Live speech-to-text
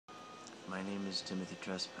My name is Timothy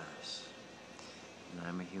Trespass, and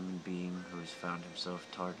I'm a human being who has found himself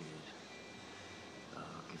targeted,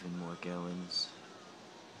 given Morgellons,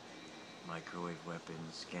 microwave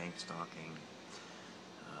weapons, gang stalking,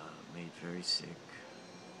 made very sick,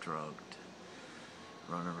 drugged,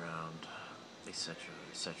 run around, etc.,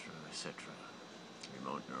 etc., etc.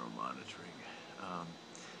 Remote neural monitoring.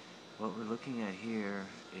 What we're looking at here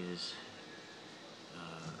is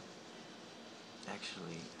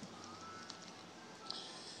actually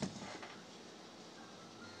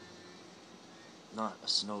not a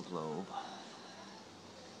snow globe.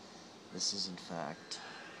 This is in fact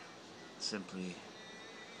simply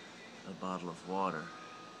a bottle of water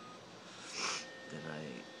that I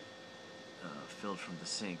filled from the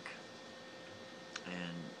sink,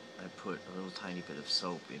 and I put a little tiny bit of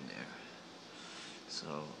soap in there.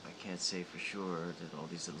 So I can't say for sure that all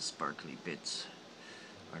these little sparkly bits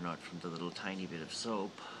are not from the little tiny bit of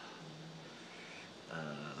soap,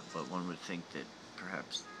 but one would think that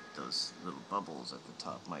perhaps those little bubbles at the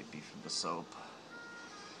top might be from the soap,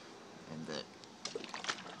 and that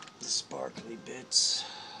the sparkly bits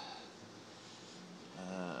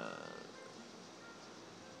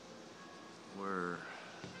were,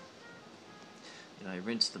 I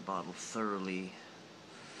rinsed the bottle thoroughly,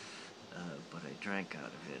 but I drank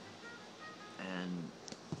out of it, and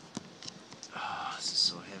this is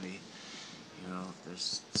so heavy.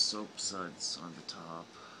 There's soap suds on the top.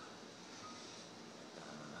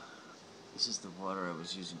 This is the water I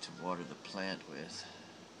was using to water the plant with,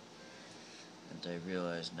 and I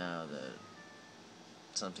realize now that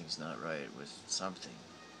something's not right with something.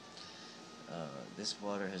 This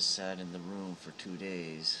water has sat in the room for 2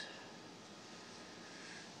 days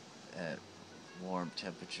at warm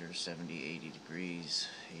temperature, 70, 80 degrees,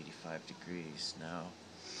 85 degrees. Now,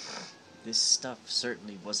 this stuff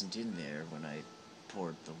certainly wasn't in there when I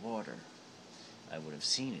poured the water. I would have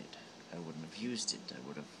seen it. I wouldn't have used it. I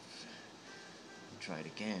would have tried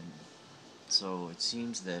again. So it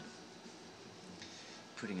seems that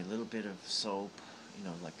putting a little bit of soap,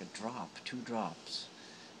 like a drop, 2 drops,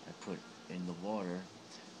 I put in the water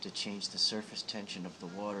to change the surface tension of the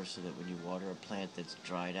water so that when you water a plant that's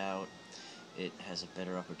dried out, it has a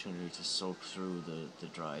better opportunity to soak through the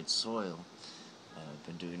dried soil. I've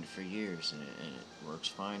been doing it for years, and it works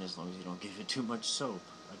fine as long as you don't give it too much soap.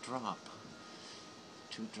 A drop,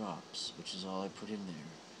 2 drops, which is all I put in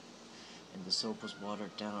there. And the soap was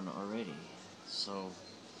watered down already. So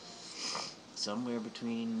somewhere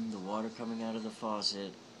between the water coming out of the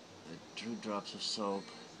faucet, the 2 drops of soap,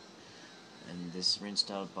 and this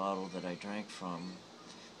rinsed out bottle that I drank from,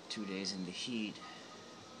 2 days in the heat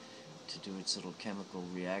to do its little chemical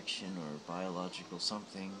reaction or biological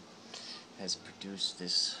something, has produced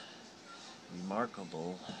this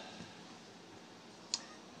remarkable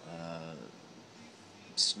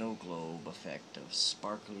snow globe effect of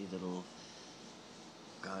sparkly little,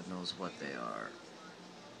 God knows what they are.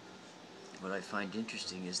 What I find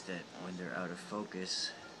interesting is that when they're out of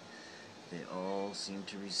focus, they all seem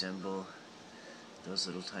to resemble those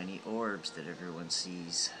little tiny orbs that everyone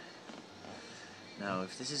sees. Now,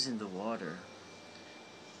 if this is in the water,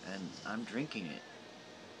 and I'm drinking it,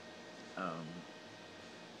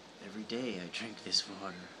 every day I drink this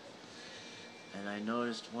water, and I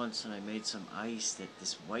noticed once when I made some ice that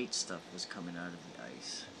this white stuff was coming out of the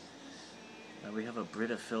ice. Now we have a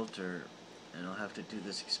Brita filter, and I'll have to do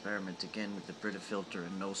this experiment again with the Brita filter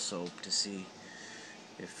and no soap to see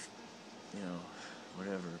if,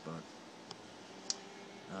 whatever, but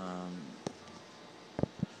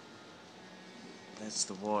that's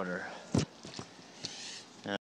the water.